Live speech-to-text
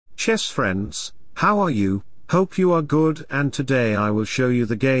Chess friends, how are you? Hope you are good, and today I will show you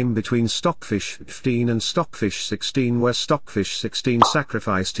the game between Stockfish 15 and Stockfish 16 where Stockfish 16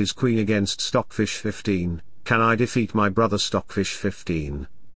 sacrificed his queen against Stockfish 15. Can I defeat my brother Stockfish 15?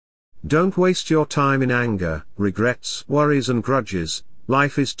 Don't waste your time in anger, regrets, worries and grudges.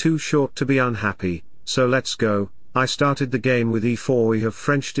 Life is too short to be unhappy, so let's go. I started the game with e4. We have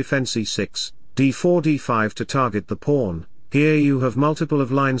French defense e6, d4 d5 to target the pawn. Here you have multiple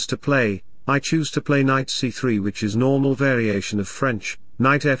of lines to play. I choose to play knight c3, which is normal variation of French,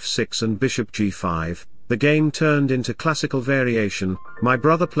 knight f6 and bishop g5. The game turned into classical variation. My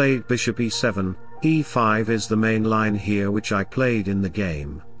brother played bishop e7, e5 is the main line here which I played in the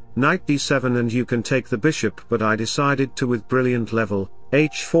game. Knight d7 and you can take the bishop, but I decided to with brilliant level,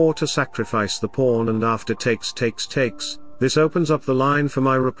 h4 to sacrifice the pawn, and after takes. This opens up the line for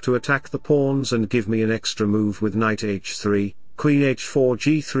my rook to attack the pawns and give me an extra move with knight h3, queen h4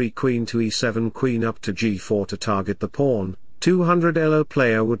 g3 queen to e7 queen up to g4 to target the pawn. 200 elo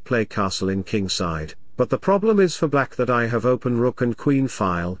player would play castle in kingside, but the problem is for black that I have open rook and queen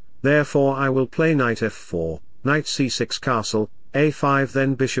file, therefore I will play knight f4, knight c6 castle, a5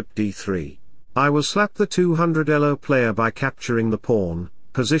 then bishop d3. I will slap the 200 elo player by capturing the pawn.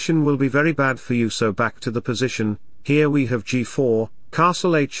 Position will be very bad for you, so back to the position. Here we have g4,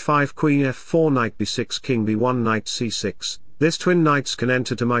 castle h5 queen f4 knight b6 king b1 knight c6. This twin knights can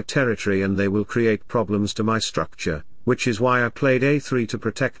enter to my territory and they will create problems to my structure, which is why I played a3 to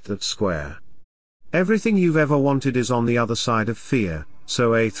protect that square. Everything you've ever wanted is on the other side of fear,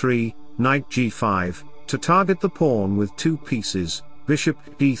 so a3, knight g5, to target the pawn with two pieces. Bishop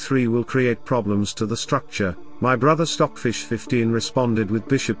d3 will create problems to the structure. My brother Stockfish 15 responded with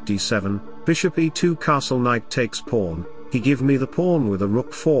bishop d7, bishop e2 castle knight takes pawn. He give me the pawn with a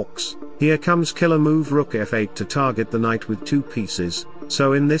rook forks. Here comes killer move rook f8 to target the knight with two pieces.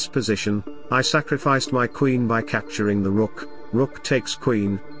 So in this position, I sacrificed my queen by capturing the rook. Rook takes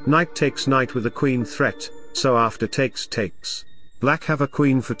queen, knight takes knight with a queen threat, so after takes. Black have a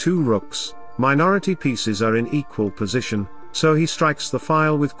queen for two rooks. Minority pieces are in equal position, so he strikes the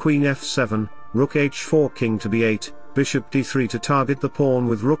file with queen f7, rook h4 king to b8, bishop d3 to target the pawn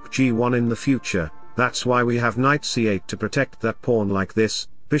with rook g1 in the future. That's why we have knight c8 to protect that pawn like this.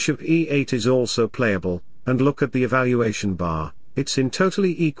 Bishop e8 is also playable, and look at the evaluation bar, it's in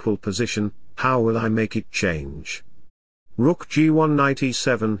totally equal position. How will I make it change? Rook g1 knight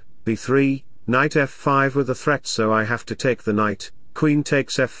e7, b3, knight f5 with a threat, so I have to take the knight. Queen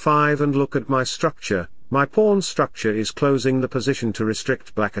takes f5 and look at my structure. My pawn structure is closing the position to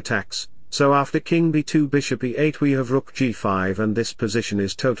restrict black attacks, so after king b2 bishop e8 we have rook g5 and this position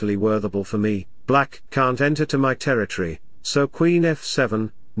is totally worthable for me. Black can't enter to my territory, so queen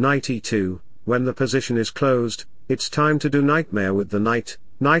f7, knight e2, when the position is closed, it's time to do nightmare with the knight.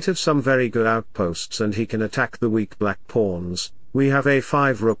 Knight have some very good outposts and he can attack the weak black pawns. We have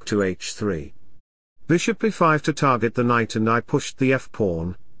a5 rook to h3. Bishop b5 to target the knight and I pushed the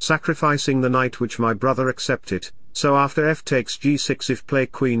f-pawn, sacrificing the knight which my brother accepted, so after f takes g6 if play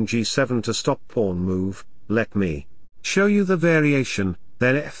queen g7 to stop pawn move. Let me show you the variation,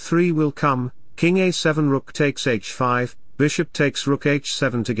 then f3 will come, king a7 rook takes h5, bishop takes rook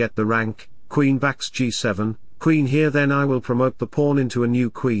h7 to get the rank, queen backs g7, queen here, then I will promote the pawn into a new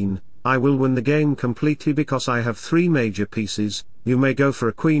queen. I will win the game completely because I have three major pieces. You may go for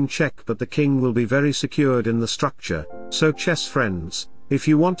a queen check, but the king will be very secured in the structure. So chess friends, if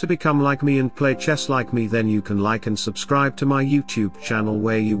you want to become like me and play chess like me, then you can like and subscribe to my YouTube channel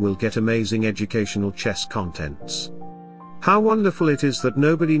where you will get amazing educational chess contents. How wonderful it is that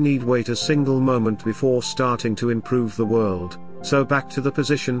nobody need wait a single moment before starting to improve the world. So back to the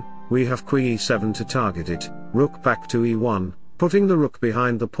position, we have queen e7 to target it, rook back to e1, putting the rook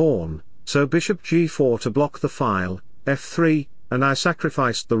behind the pawn, so bishop g4 to block the file, f3, and I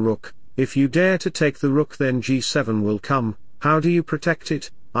sacrificed the rook. If you dare to take the rook then g7 will come. How do you protect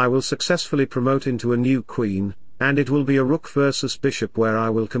it? I will successfully promote into a new queen, and it will be a rook versus bishop where I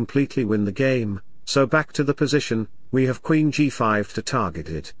will completely win the game. So back to the position, we have queen g5 to target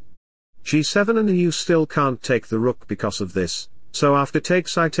it. g7 and you still can't take the rook because of this, so after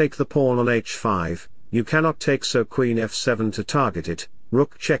takes I take the pawn on h5, you cannot take, so queen f7 to target it,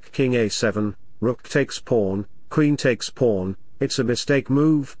 rook check king a7, rook takes pawn, queen takes pawn. It's a mistake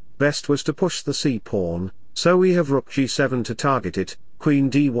move, best was to push the c-pawn, so we have rook g7 to target it, queen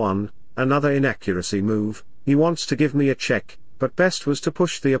d1, another inaccuracy move. He wants to give me a check, but best was to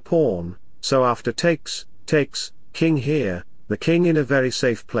push the a-pawn, so after takes, king here, the king in a very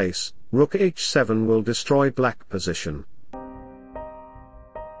safe place, rook h7 will destroy black position.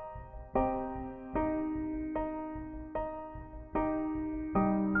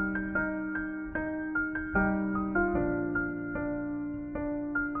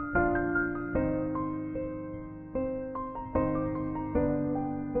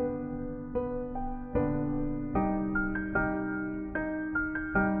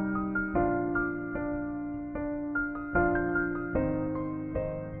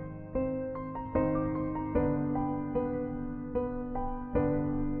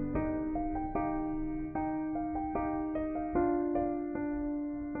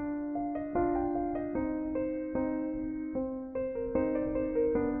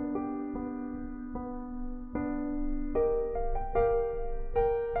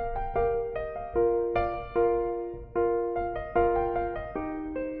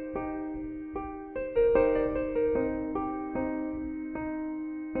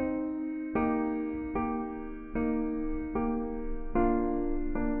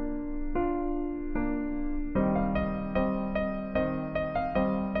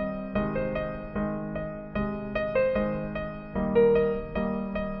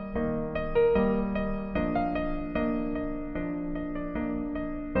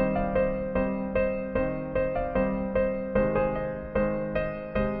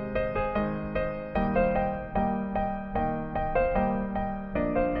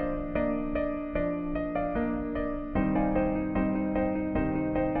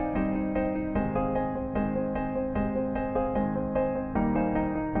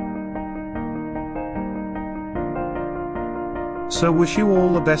 So wish you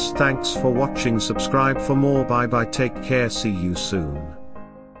all the best, thanks for watching, subscribe for more, bye bye, take care, see you soon.